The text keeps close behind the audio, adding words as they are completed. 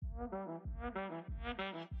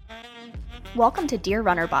Welcome to Dear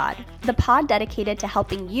Runner Bod, the pod dedicated to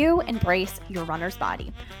helping you embrace your runner's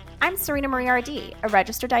body. I'm Serena Marie RD, a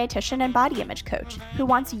registered dietitian and body image coach who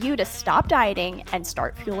wants you to stop dieting and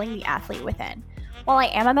start fueling the athlete within. While I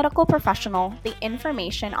am a medical professional, the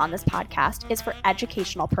information on this podcast is for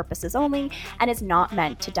educational purposes only and is not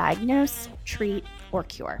meant to diagnose, treat, or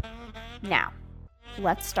cure. Now,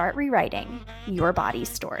 let's start rewriting your body's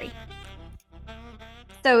story.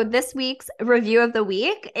 So this week's review of the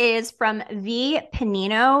week is from V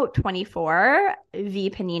Panino 24.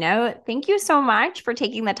 V Panino, thank you so much for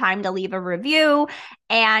taking the time to leave a review.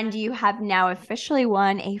 And you have now officially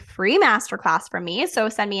won a free masterclass from me. So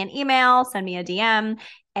send me an email, send me a DM,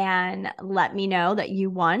 and let me know that you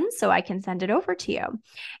won so I can send it over to you.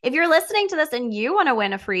 If you're listening to this and you want to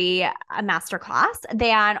win a free masterclass,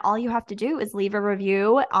 then all you have to do is leave a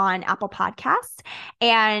review on Apple Podcasts,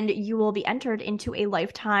 and you will be entered into a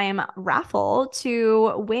lifetime raffle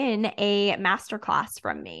to win a masterclass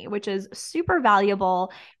from me, which is super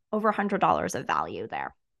valuable, over $100 of value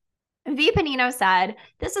there. V. Panino said,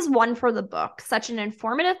 "This is one for the book. Such an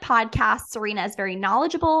informative podcast. Serena is very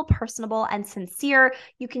knowledgeable, personable, and sincere.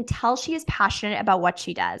 You can tell she is passionate about what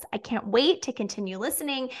she does. I can't wait to continue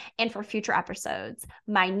listening and for future episodes.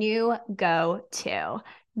 My new go-to."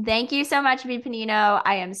 Thank you so much, V. Panino.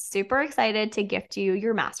 I am super excited to gift you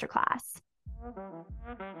your masterclass.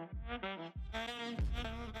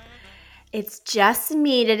 It's just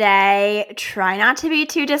me today. Try not to be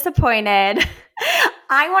too disappointed.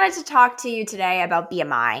 I wanted to talk to you today about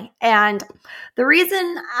BMI. And the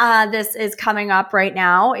reason this is coming up right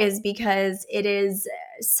now is because it is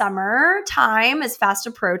summer time is fast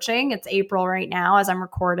approaching. It's April right now as I'm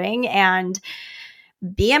recording. And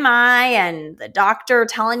BMI and the doctor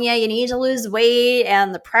telling you need to lose weight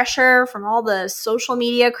and the pressure from all the social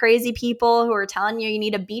media crazy people who are telling you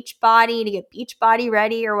need a beach body to get beach body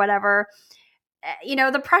ready or whatever. You know,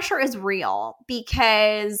 the pressure is real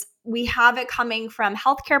because we have it coming from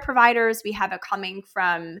healthcare providers. We have it coming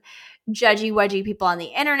from judgy, wedgy people on the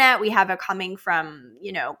internet. We have it coming from,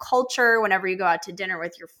 culture. Whenever you go out to dinner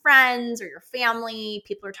with your friends or your family,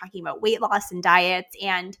 people are talking about weight loss and diets.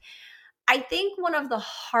 And I think one of the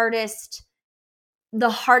hardest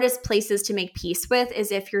places to make peace with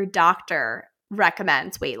is if your doctor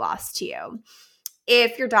recommends weight loss to you.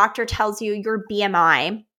 If your doctor tells you your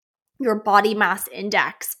BMI, your body mass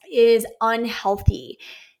index, is unhealthy,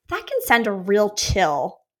 that can send a real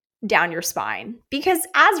chill down your spine. Because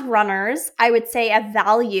as runners, I would say a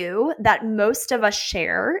value that most of us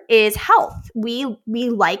share is health. We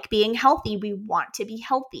like being healthy. We want to be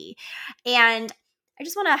healthy. And I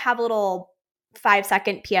just want to have a little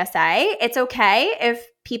 5-second PSA. It's okay if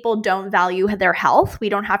people don't value their health. We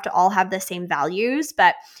don't have to all have the same values.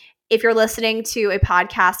 But if you're listening to a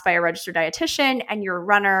podcast by a registered dietitian and you're a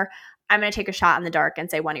runner, I'm going to take a shot in the dark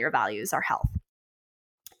and say one of your values are health.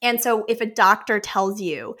 And so if a doctor tells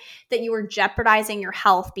you that you are jeopardizing your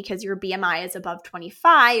health because your BMI is above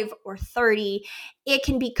 25 or 30, it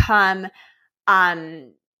can become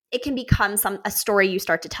a story you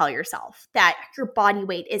start to tell yourself that your body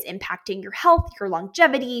weight is impacting your health, your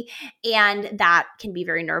longevity, and that can be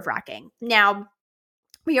very nerve-wracking. Now,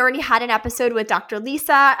 we already had an episode with Dr.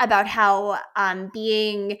 Lisa about how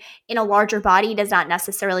being in a larger body does not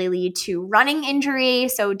necessarily lead to running injury.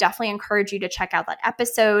 So definitely encourage you to check out that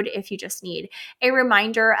episode if you just need a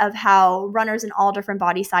reminder of how runners in all different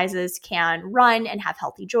body sizes can run and have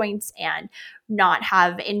healthy joints and not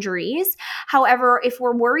have injuries. However, if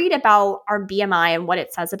we're worried about our BMI and what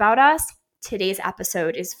it says about us, today's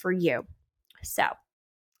episode is for you. So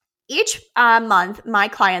each month, my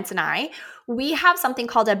clients and I, we have something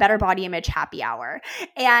called a Better Body Image Happy Hour.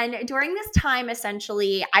 And during this time,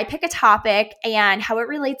 essentially, I pick a topic and how it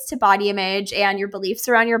relates to body image and your beliefs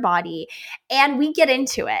around your body, and we get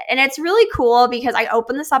into it. And it's really cool because I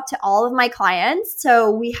open this up to all of my clients.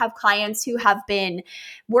 So we have clients who have been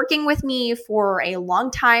working with me for a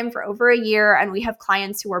long time, for over a year, and we have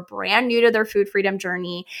clients who are brand new to their food freedom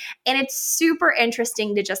journey. And it's super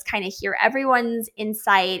interesting to just kind of hear everyone's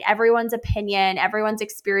insight, everyone's opinion, everyone's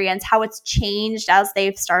experience, how it's changed as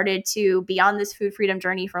they've started to be on this food freedom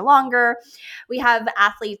journey for longer. We have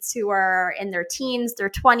athletes who are in their teens, their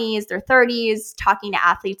 20s, their 30s, talking to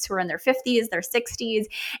athletes who are in their 50s, their 60s.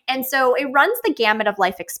 And so it runs the gamut of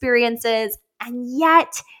life experiences. And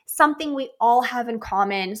yet, something we all have in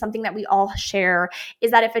common, something that we all share,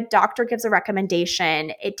 is that if a doctor gives a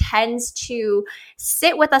recommendation, it tends to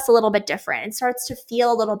sit with us a little bit different. It starts to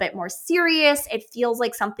feel a little bit more serious. It feels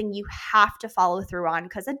like something you have to follow through on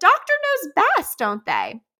because a doctor knows best, don't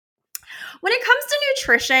they? When it comes to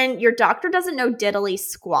nutrition, your doctor doesn't know diddly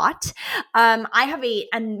squat. I have an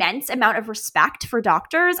immense amount of respect for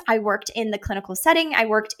doctors. I worked in the clinical setting. I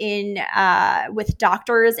worked with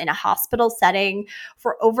doctors in a hospital setting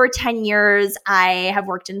for over 10 years. I have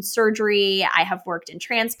worked in surgery. I have worked in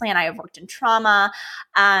transplant. I have worked in trauma.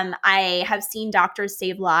 I have seen doctors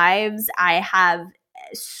save lives. I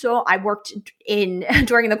worked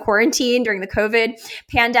during the quarantine, during the COVID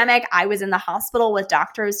pandemic. I was in the hospital with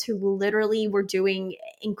doctors who literally were doing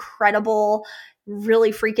incredible,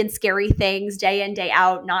 really freaking scary things day in, day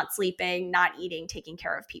out, not sleeping, not eating, taking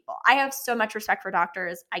care of people. I have so much respect for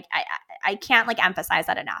doctors. I can't emphasize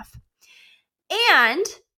that enough. And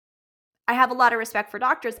I have a lot of respect for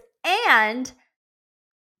doctors, and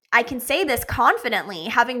I can say this confidently,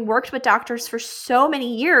 having worked with doctors for so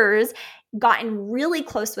many years, gotten really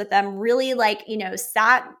close with them, really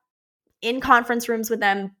sat in conference rooms with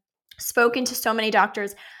them, spoken to so many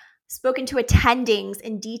doctors, spoken to attendings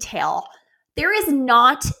in detail. There's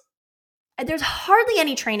hardly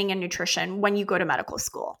any training in nutrition when you go to medical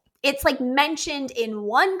school. It's mentioned in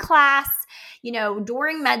one class,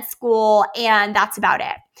 during med school, and that's about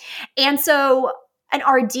it. And so an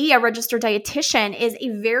RD, a registered dietitian, is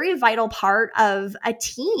a very vital part of a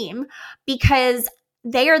team because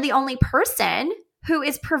they are the only person who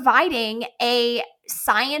is providing a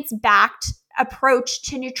science-backed approach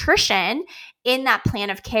to nutrition in that plan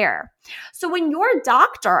of care. So when your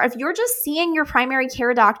doctor, if you're just seeing your primary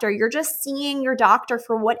care doctor, you're just seeing your doctor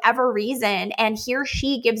for whatever reason, and he or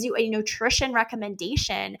she gives you a nutrition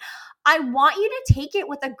recommendation, I want you to take it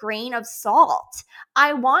with a grain of salt.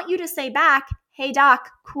 I want you to say back, hey doc,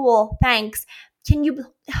 cool, thanks. Can you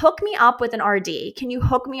hook me up with an RD? Can you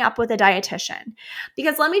hook me up with a dietitian?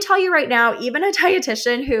 Because let me tell you right now, even a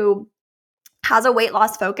dietitian who has a weight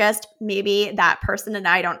loss focused, maybe that person and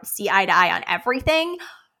I don't see eye to eye on everything,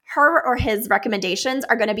 her or his recommendations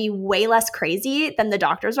are going to be way less crazy than the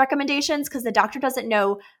doctor's recommendations because the doctor doesn't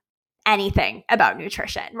know anything about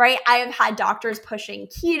nutrition, right? I have had doctors pushing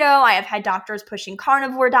keto. I have had doctors pushing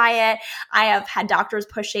carnivore diet. I have had doctors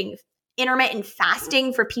pushing intermittent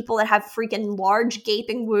fasting for people that have freaking large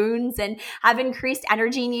gaping wounds and have increased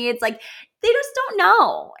energy needs. They just don't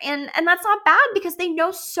know. And that's not bad because they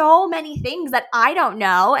know so many things that I don't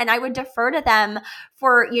know. And I would defer to them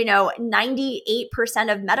for,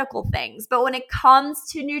 98% of medical things. But when it comes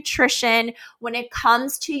to nutrition, when it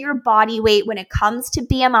comes to your body weight, when it comes to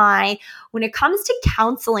BMI, when it comes to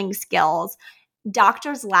counseling skills,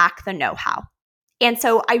 doctors lack the know-how. And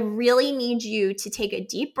so I really need you to take a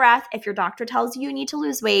deep breath if your doctor tells you you need to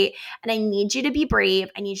lose weight, and I need you to be brave.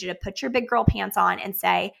 I need you to put your big girl pants on and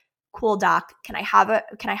say, cool doc, can I have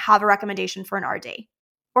a recommendation for an RD?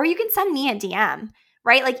 Or you can send me a DM,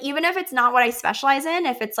 right? Even if it's not what I specialize in,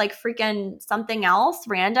 if it's freaking something else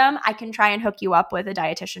random, I can try and hook you up with a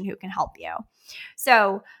dietitian who can help you.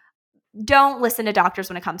 So don't listen to doctors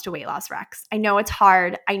when it comes to weight loss, Rex. I know it's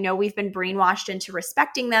hard. I know we've been brainwashed into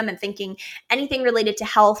respecting them and thinking anything related to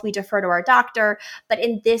health, we defer to our doctor. But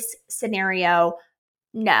in this scenario,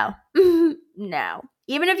 no, no.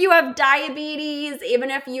 Even if you have diabetes,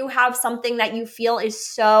 even if you have something that you feel is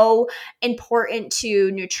so important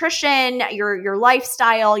to nutrition, your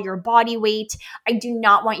lifestyle, your body weight, I do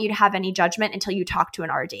not want you to have any judgment until you talk to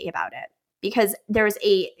an RD about it. Because there's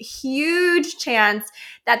a huge chance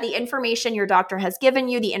that the information your doctor has given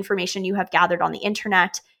you, the information you have gathered on the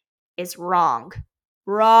internet is wrong.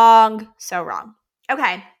 Wrong. So wrong.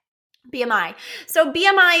 Okay. BMI. So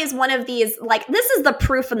BMI is one of these, this is the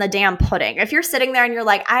proof in the damn pudding. If you're sitting there and you're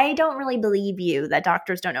like, I don't really believe you that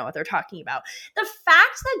doctors don't know what they're talking about. The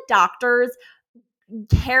fact that doctors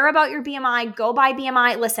care about your BMI, go by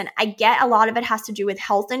BMI. Listen, I get a lot of it has to do with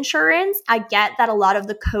health insurance. I get that a lot of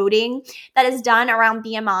the coding that is done around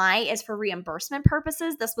BMI is for reimbursement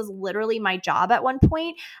purposes. This was literally my job at one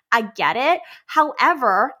point. I get it.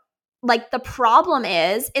 However, the problem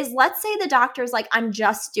is let's say the doctor's I'm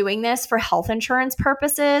just doing this for health insurance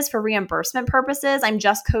purposes, for reimbursement purposes. I'm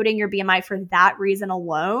just coding your BMI for that reason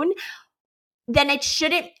alone. Then it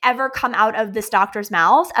shouldn't ever come out of this doctor's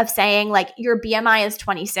mouth of saying your BMI is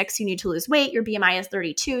 26, you need to lose weight. Your BMI is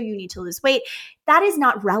 32, you need to lose weight. That is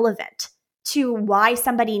not relevant to why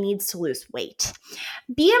somebody needs to lose weight.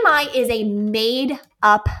 BMI is a made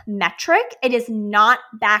up metric. It is not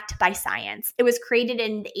backed by science. It was created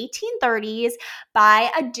in the 1830s by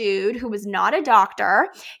a dude who was not a doctor.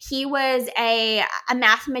 He was a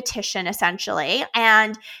mathematician essentially,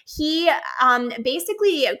 and he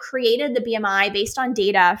basically created the BMI based on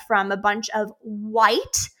data from a bunch of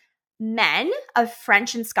white men of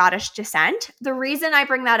French and Scottish descent. The reason I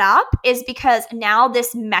bring that up is because now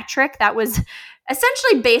this metric that was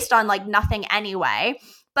essentially based on like nothing anyway,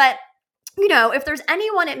 but if there's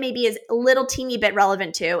anyone it maybe is a little teeny bit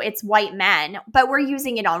relevant to, it's white men, but we're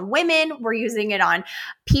using it on women. We're using it on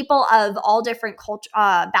people of all different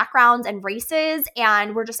backgrounds and races.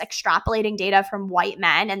 And we're just extrapolating data from white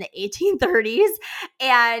men in the 1830s.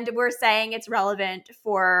 And we're saying it's relevant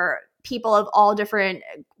for people of all different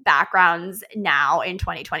backgrounds now in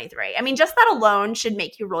 2023. I mean, just that alone should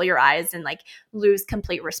make you roll your eyes and like lose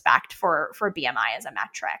complete respect for BMI as a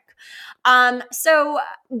metric. So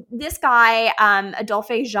this guy,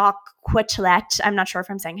 Adolphe Jacques Quetelet, I'm not sure if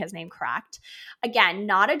I'm saying his name correct. Again,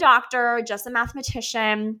 not a doctor, just a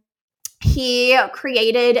mathematician. He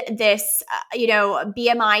created this,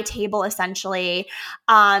 BMI table essentially,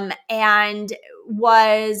 and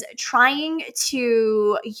was trying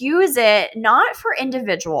to use it not for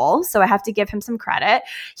individuals. So I have to give him some credit.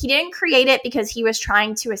 He didn't create it because he was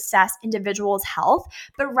trying to assess individuals' health,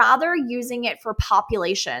 but rather using it for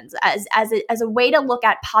populations as a way to look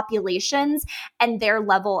at populations and their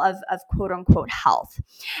level of quote unquote health.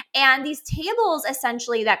 And these tables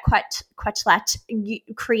essentially that Quetelet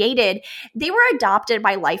created, they were adopted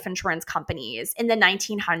by life insurance companies in the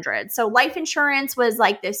 1900s. So life insurance was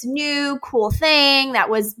like this new cool thing that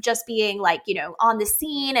was just being like, on the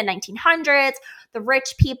scene in 1900s. The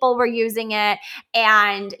rich people were using it.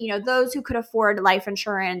 And, those who could afford life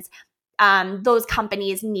insurance, those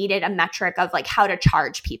companies needed a metric of like how to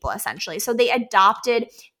charge people essentially. So they adopted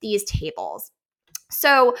these tables.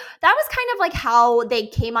 So that was kind of like how they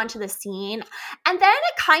came onto the scene. And then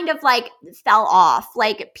it kind of like fell off.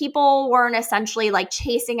 Like people weren't essentially like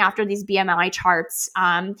chasing after these BMI charts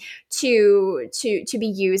to be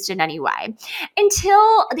used in any way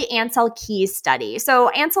until the Ansel Keys study. So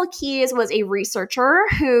Ansel Keys was a researcher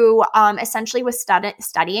who essentially was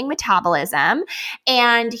studying metabolism,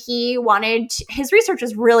 and his research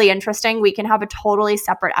is really interesting. We can have a totally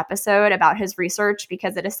separate episode about his research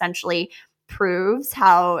because it essentially proves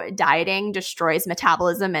how dieting destroys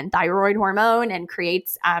metabolism and thyroid hormone and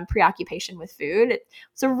creates preoccupation with food.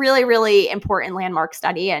 It's a really, really important landmark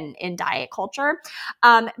study in diet culture.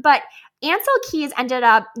 But Ansel Keys ended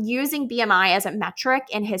up using BMI as a metric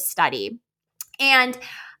in his study. And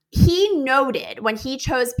he noted when he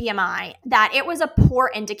chose BMI that it was a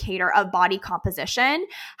poor indicator of body composition.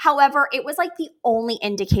 However, it was like the only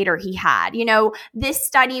indicator he had. This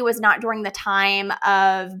study was not during the time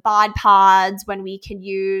of bod pods when we could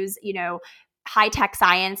use, high-tech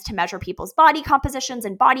science to measure people's body compositions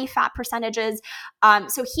and body fat percentages.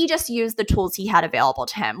 So he just used the tools he had available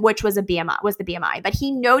to him, which was the BMI. But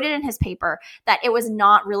he noted in his paper that it was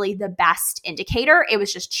not really the best indicator. It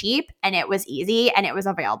was just cheap and it was easy and it was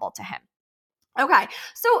available to him. Okay,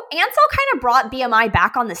 so Ansel kind of brought BMI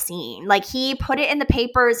back on the scene. Like he put it in the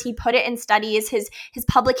papers, he put it in studies. His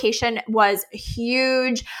publication was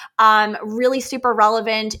huge, really super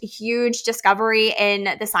relevant, huge discovery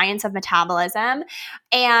in the science of metabolism.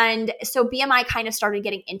 And so BMI kind of started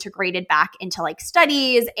getting integrated back into like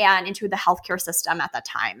studies and into the healthcare system at that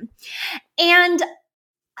time. And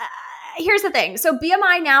here's the thing. So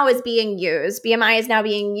BMI now is being used. BMI is now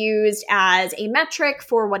being used as a metric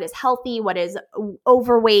for what is healthy, what is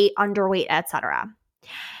overweight, underweight, etc.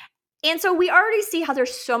 And so we already see how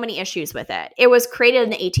there's so many issues with it. It was created in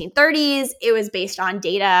the 1830s. It was based on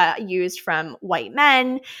data used from white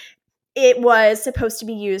men. It was supposed to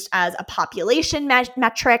be used as a population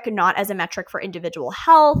metric, not as a metric for individual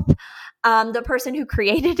health. The person who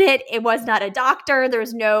created it was not a doctor.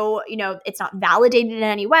 There's no, it's not validated in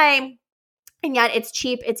any way. And yet it's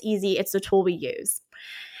cheap, it's easy, it's the tool we use.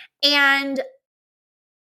 And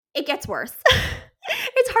it gets worse.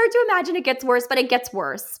 It's hard to imagine it gets worse, but it gets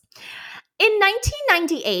worse. In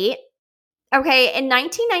 1998,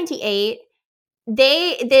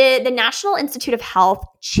 the National Institute of Health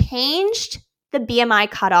changed the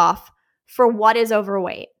BMI cutoff for what is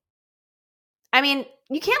overweight. I mean,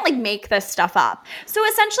 you can't like make this stuff up. So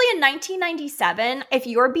essentially in 1997, if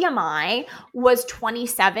your BMI was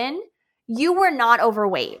 27, you were not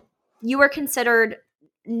overweight. You were considered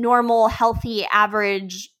normal, healthy,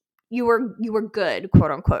 average. You were good,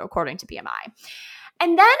 quote unquote, according to BMI.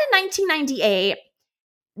 And then in 1998,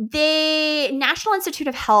 the National Institute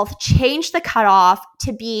of Health changed the cutoff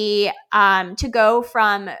to be to go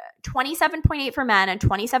from 27.8 for men and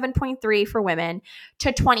 27.3 for women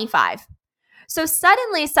to 25. So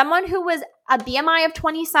suddenly, someone who was a BMI of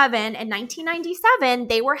 27 in 1997,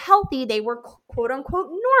 they were healthy, they were quote unquote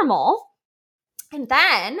normal. And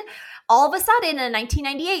then all of a sudden in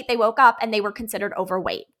 1998, they woke up and they were considered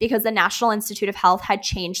overweight because the National Institute of Health had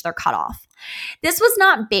changed their cutoff. This was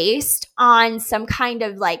not based on some kind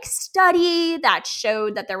of like study that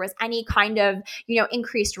showed that there was any kind of,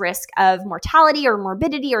 increased risk of mortality or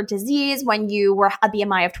morbidity or disease when you were a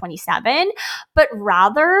BMI of 27, but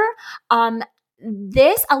rather,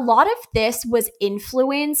 a lot of this was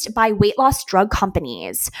influenced by weight loss drug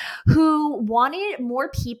companies who wanted more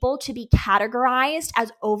people to be categorized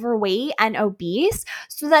as overweight and obese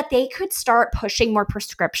so that they could start pushing more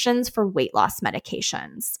prescriptions for weight loss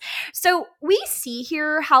medications. So we see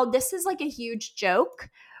here how this is like a huge joke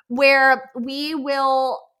where we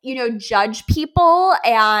will, judge people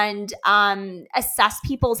and assess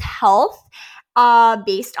people's health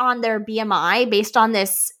based on their BMI, based on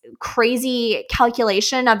this crazy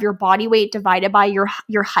calculation of your body weight divided by your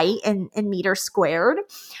height in meters squared.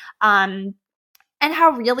 And how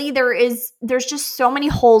really there's just so many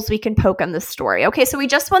holes we can poke in this story. Okay, so we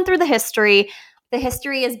just went through the history. The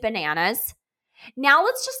history is bananas. Now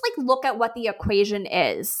let's just like look at what the equation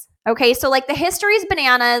is. Okay, so like the history is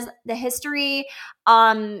bananas. The history,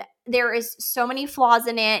 there is so many flaws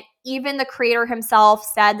in it. Even the creator himself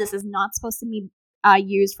said this is not supposed to be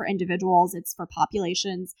used for individuals. It's for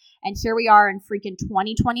populations. And here we are in freaking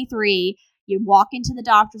 2023. You walk into the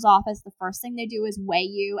doctor's office. The first thing they do is weigh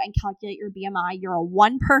you and calculate your BMI. You're a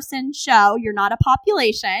one-person show. You're not a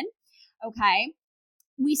population. Okay.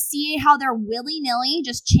 We see how they're willy-nilly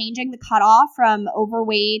just changing the cutoff from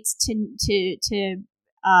overweight to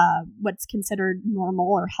what's considered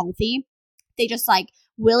normal or healthy. They just like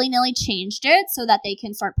willy-nilly changed it so that they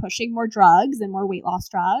can start pushing more drugs and more weight loss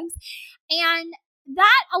drugs. And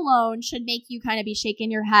that alone should make you kind of be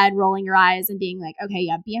shaking your head, rolling your eyes, and being like, okay,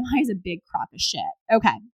 yeah, BMI is a big crock of shit.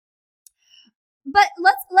 Okay. But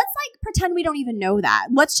let's like pretend we don't even know that.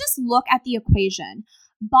 Let's just look at the equation.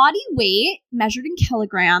 Body weight measured in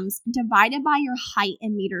kilograms divided by your height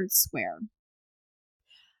in meters squared.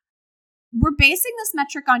 We're basing this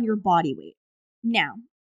metric on your body weight. Now,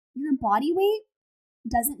 your body weight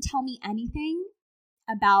doesn't tell me anything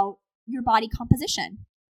about your body composition.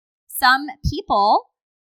 Some people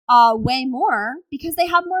weigh more because they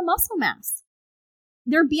have more muscle mass.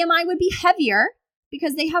 Their BMI would be heavier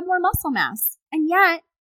because they have more muscle mass. And yet,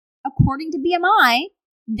 according to BMI,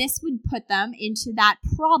 this would put them into that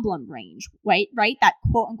problem range, right? That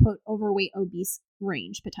quote unquote overweight, obese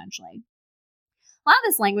range potentially. A lot of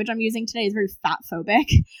this language I'm using today is very fat phobic.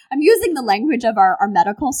 I'm using the language of our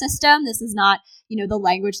medical system. This is not, the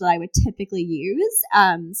language that I would typically use.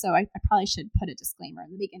 So I probably should put a disclaimer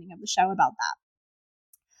in the beginning of the show about that.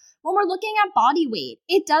 When we're looking at body weight,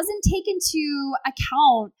 it doesn't take into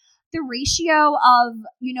account the ratio of,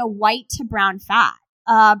 white to brown fat.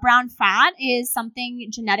 Brown fat is something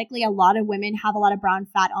genetically, a lot of women have a lot of brown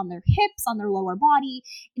fat on their hips, on their lower body.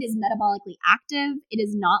 It is metabolically active. It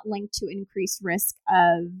is not linked to increased risk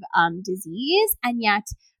of disease. And yet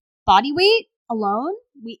body weight alone,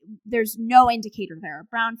 there's no indicator there,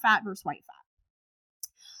 brown fat versus white fat.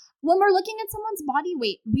 When we're looking at someone's body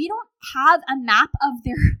weight, we don't have a map of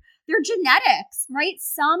their genetics, right?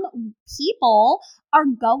 Some people are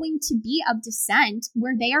going to be of descent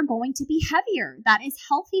where they are going to be heavier. That is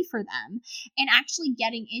healthy for them. And actually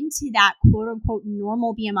getting into that quote unquote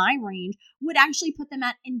normal BMI range would actually put them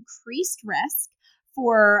at increased risk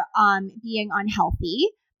for being unhealthy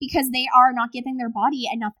because they are not giving their body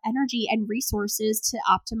enough energy and resources to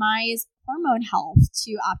optimize hormone health,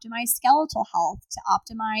 to optimize skeletal health, to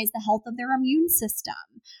optimize the health of their immune system.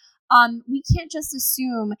 We can't just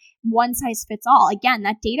assume one size fits all. Again,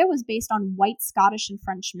 that data was based on white, Scottish, and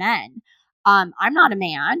French men. I'm not a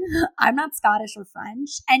man. I'm not Scottish or French.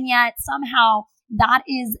 And yet somehow that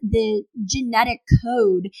is the genetic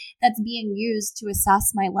code that's being used to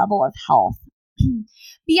assess my level of health.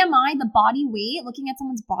 BMI, the body weight, looking at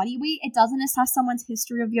someone's body weight, it doesn't assess someone's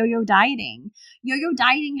history of yo-yo dieting. Yo-yo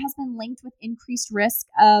dieting has been linked with increased risk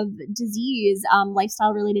of disease,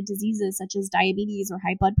 lifestyle-related diseases such as diabetes or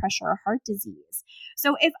high blood pressure or heart disease.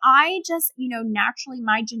 So if I just, naturally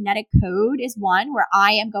my genetic code is one where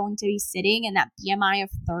I am going to be sitting in that BMI of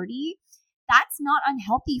 30, that's not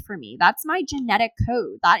unhealthy for me. That's my genetic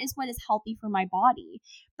code. That is what is healthy for my body.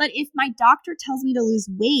 But if my doctor tells me to lose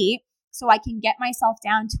weight, so I can get myself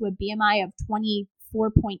down to a BMI of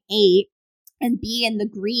 24.8 and be in the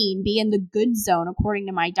green, be in the good zone according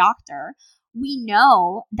to my doctor, We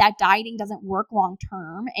know that dieting doesn't work long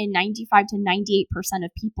term. In 95 to 98%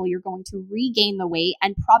 of people, you're going to regain the weight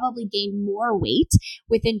and probably gain more weight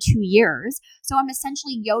within 2 years. So I'm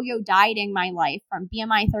essentially yo-yo dieting my life from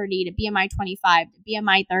BMI 30 to BMI 25 to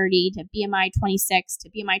BMI 30 to BMI 26 to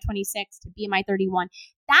BMI 26 to BMI 31.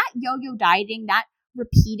 That yo-yo dieting, that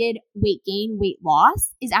repeated weight gain, weight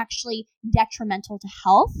loss is actually detrimental to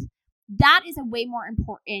health. That is a way more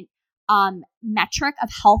important metric of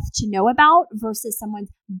health to know about versus someone's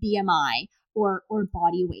BMI or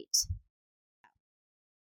body weight.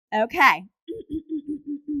 Okay.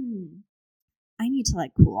 I need to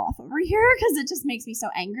cool off over here because it just makes me so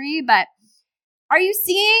angry. But are you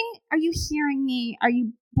seeing? Are you hearing me? Are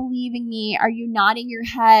you believing me? Are you nodding your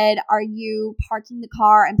head? Are you parking the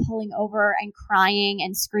car and pulling over and crying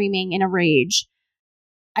and screaming in a rage?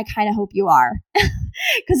 I kind of hope you are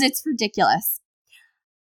because it's ridiculous.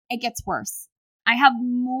 It gets worse. I have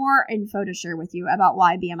more info to share with you about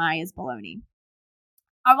why BMI is baloney.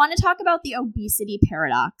 I want to talk about the obesity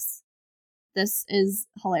paradox. This is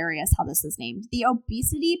hilarious how this is named. The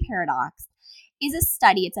obesity paradox is a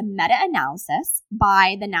study. It's a meta-analysis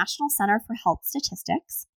by the National Center for Health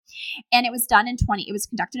Statistics. And it was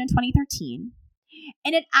conducted in 2013.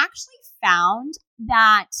 And it actually found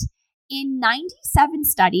that in 97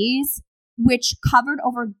 studies, which covered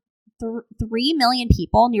over 3 million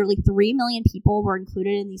people, nearly 3 million people were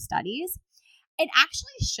included in these studies, it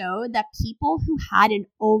actually showed that people who had an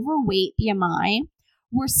overweight BMI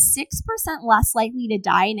were 6% less likely to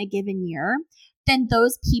die in a given year than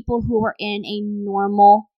those people who were in a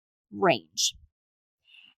normal range.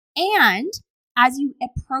 And as you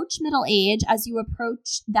approach middle age, as you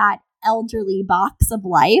approach that elderly box of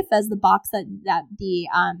life, as the box that the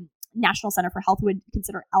National Center for Health would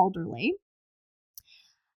consider elderly,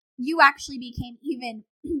 you actually became even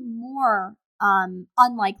more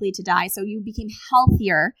unlikely to die. So you became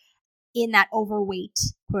healthier in that overweight,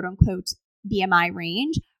 quote unquote, BMI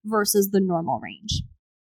range versus the normal range.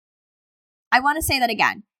 I want to say that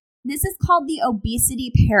again. This is called the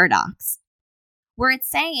obesity paradox, where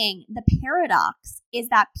it's saying the paradox is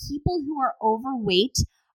that people who are overweight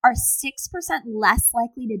are 6% less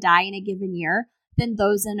likely to die in a given year than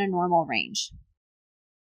those in a normal range.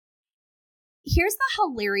 Here's the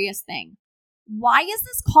hilarious thing. Why is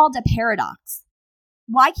this called a paradox?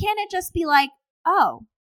 Why can't it just be like, oh,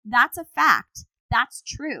 that's a fact. That's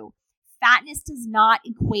true. Fatness does not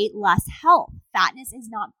equate less health. Fatness is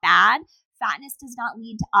not bad. Fatness does not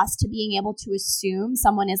lead to us to being able to assume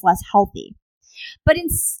someone is less healthy. But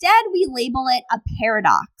instead, we label it a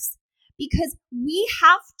paradox because we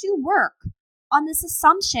have to work on this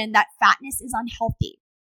assumption that fatness is unhealthy.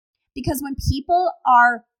 Because when people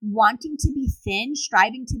are wanting to be thin,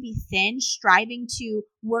 striving to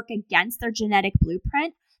work against their genetic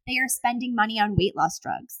blueprint, they are spending money on weight loss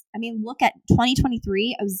drugs. I mean, look at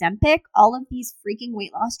 2023, Ozempic, all of these freaking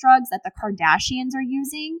weight loss drugs that the Kardashians are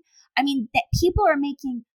using. I mean, that people are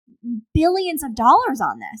making billions of dollars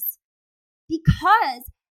on this because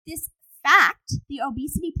this fact, the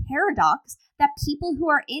obesity paradox, that people who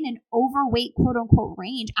are in an overweight quote unquote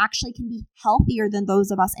range actually can be healthier than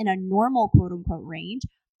those of us in a normal quote unquote range,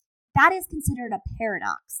 that is considered a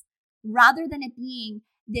paradox rather than it being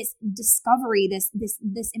this discovery,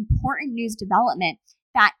 this important news development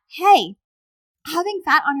that, hey, having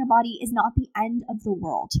fat on your body is not the end of the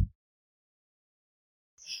world.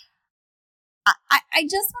 I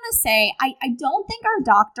just want to say, I don't think our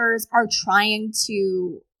doctors are trying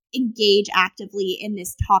to engage actively in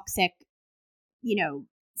this toxic,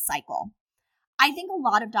 cycle. I think a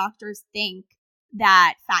lot of doctors think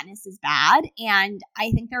that fatness is bad, and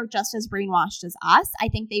I think they're just as brainwashed as us. I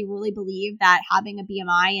think they really believe that having a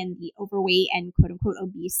BMI and the overweight and quote unquote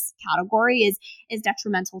obese category is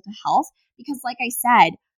detrimental to health because, like I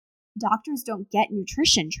said, doctors don't get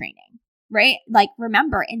nutrition training, right? Like,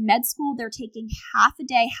 remember, in med school, they're taking half a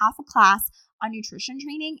day, half a class on nutrition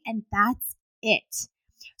training, and that's it.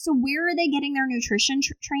 So where are they getting their nutrition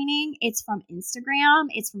training? It's from Instagram.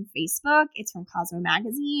 It's from Facebook. It's from Cosmo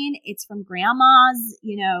Magazine. It's from grandma's,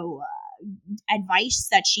 advice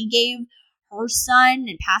that she gave her son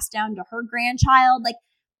and passed down to her grandchild. Like,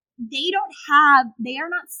 they are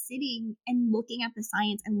not sitting and looking at the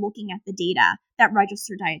science and looking at the data that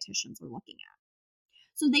registered dietitians are looking at.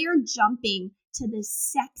 So they are jumping to this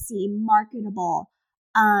sexy, marketable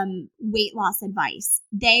weight loss advice.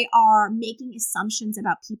 They are making assumptions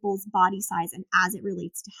about people's body size and as it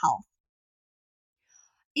relates to health.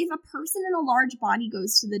 If a person in a large body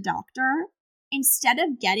goes to the doctor, instead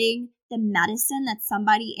of getting the medicine that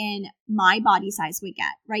somebody in my body size would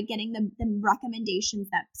get, right? Getting the recommendations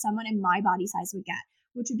that someone in my body size would get,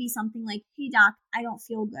 which would be something like, hey doc, I don't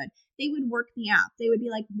feel good. They would work me up. They would be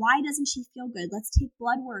like, why doesn't she feel good? Let's take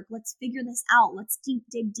blood work. Let's figure this out. Let's dig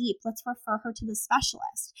deep. Let's refer her to the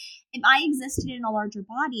specialist. If I existed in a larger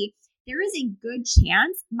body, there is a good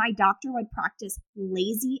chance my doctor would practice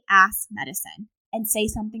lazy ass medicine and say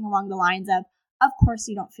something along the lines of course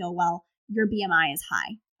you don't feel well. Your BMI is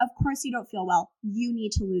high. Of course you don't feel well. You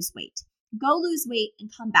need to lose weight. Go lose weight and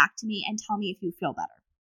come back to me and tell me if you feel better.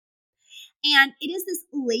 And it is this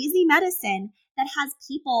lazy medicine that has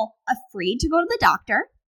people afraid to go to the doctor,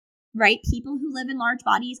 right? People who live in large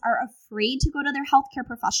bodies are afraid to go to their healthcare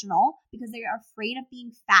professional because they are afraid of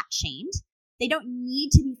being fat shamed. They don't need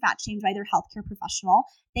to be fat shamed by their healthcare professional.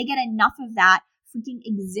 They get enough of that freaking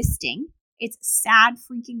existing. It's a sad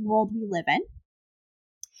freaking world we live in.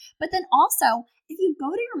 But then also, if you go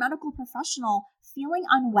to your medical professional feeling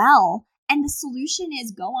unwell and the solution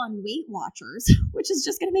is go on Weight Watchers, which is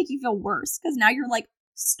just going to make you feel worse because now you're like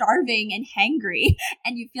starving and hangry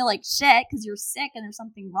and you feel like shit because you're sick and there's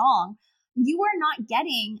something wrong, you are not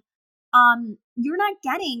getting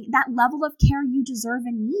that level of care you deserve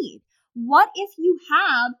and need. What if you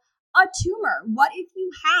have a tumor? What if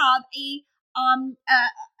you have a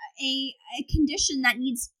condition that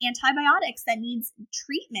needs antibiotics, that needs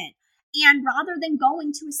treatment? And rather than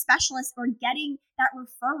going to a specialist or getting that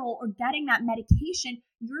referral or getting that medication,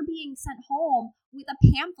 you're being sent home with a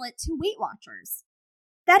pamphlet to Weight Watchers.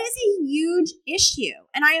 That is a huge issue.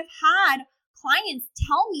 And I have had clients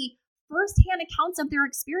tell me firsthand accounts of their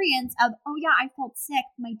experience of, oh yeah, I felt sick.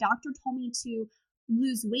 My doctor told me to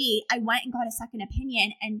lose weight. I went and got a second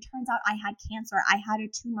opinion and turns out I had cancer. I had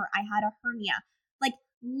a tumor. I had a hernia. Like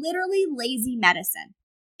literally lazy medicine.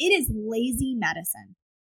 It is lazy medicine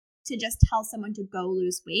to just tell someone to go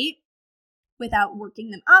lose weight without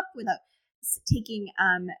working them up, without taking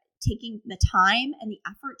the time and the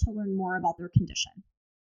effort to learn more about their condition.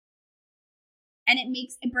 And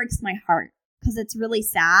it breaks my heart because it's really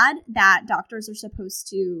sad that doctors are supposed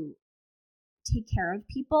to take care of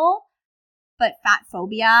people, but fat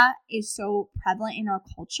phobia is so prevalent in our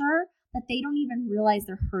culture that they don't even realize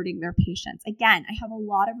they're hurting their patients. Again, I have a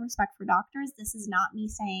lot of respect for doctors. This is not me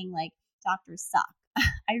saying like doctors suck.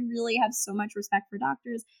 I really have so much respect for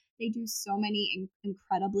doctors. They do so many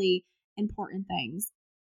incredibly important things.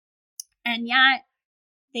 And yet,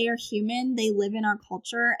 they are human. They live in our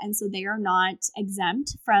culture. And so they are not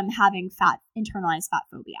exempt from having internalized fat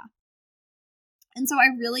phobia. And so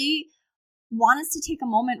I really want us to take a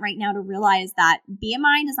moment right now to realize that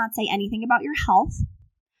BMI does not say anything about your health.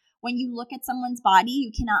 When you look at someone's body,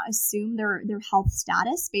 you cannot assume their health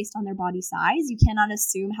status based on their body size. You cannot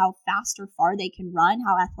assume how fast or far they can run,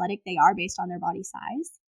 how athletic they are based on their body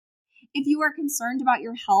size. If you are concerned about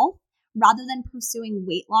your health, rather than pursuing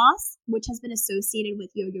weight loss, which has been associated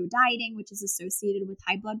with yo-yo dieting, which is associated with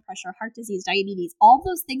high blood pressure, heart disease, diabetes, all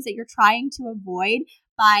those things that you're trying to avoid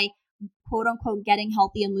by quote unquote getting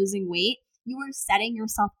healthy and losing weight, you are setting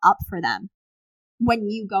yourself up for them when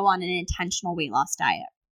you go on an intentional weight loss diet.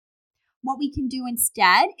 What we can do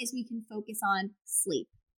instead is we can focus on sleep.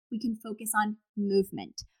 We can focus on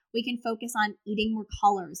movement. We can focus on eating more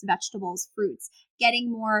colors, vegetables, fruits,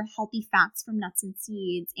 getting more healthy fats from nuts and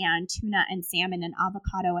seeds and tuna and salmon and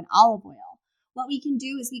avocado and olive oil. What we can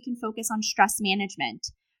do is we can focus on stress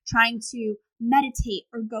management, trying to meditate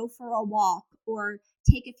or go for a walk or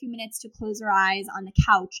take a few minutes to close our eyes on the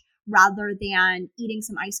couch rather than eating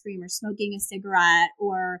some ice cream or smoking a cigarette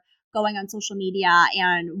or going on social media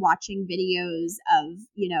and watching videos of,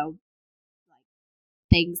 like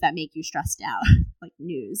things that make you stressed out, like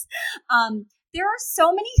news. There are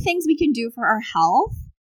so many things we can do for our health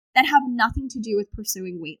that have nothing to do with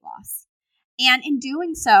pursuing weight loss. And in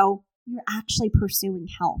doing so, you're actually pursuing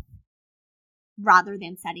health rather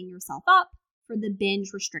than setting yourself up for the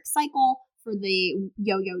binge restrict cycle, for the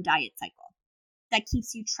yo-yo diet cycle that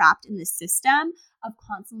keeps you trapped in the system of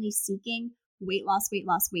constantly seeking weight loss,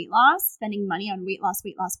 spending money on weight loss,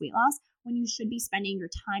 when you should be spending your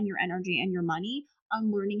time, your energy, and your money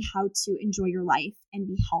on learning how to enjoy your life and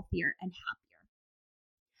be healthier and happier.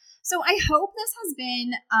 So I hope this has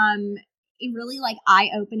been a really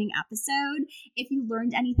eye-opening episode. If you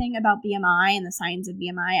learned anything about BMI and the science of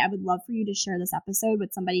BMI, I would love for you to share this episode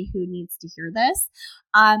with somebody who needs to hear this.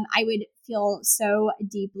 I would feel so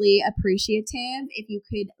deeply appreciative if you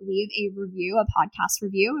could leave a review, a podcast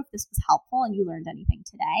review, if this was helpful and you learned anything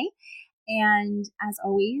today. And as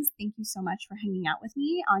always, thank you so much for hanging out with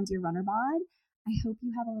me on Dear Runner Bod. I hope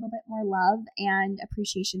you have a little bit more love and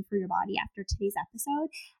appreciation for your body after today's episode.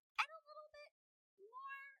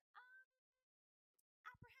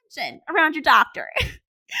 Around your doctor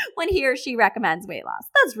when he or she recommends weight loss.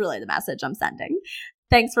 That's really the message I'm sending.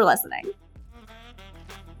 Thanks for listening.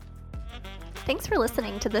 Thanks for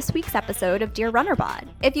listening to this week's episode of Dear Runner Bod.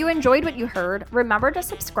 If you enjoyed what you heard, remember to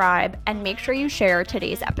subscribe and make sure you share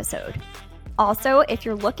today's episode. Also, if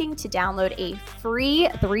you're looking to download a free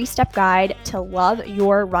 3-step guide to love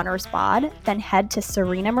your runner's bod, then head to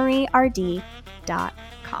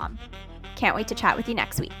serenamarierd.com. Can't wait to chat with you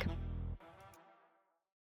next week.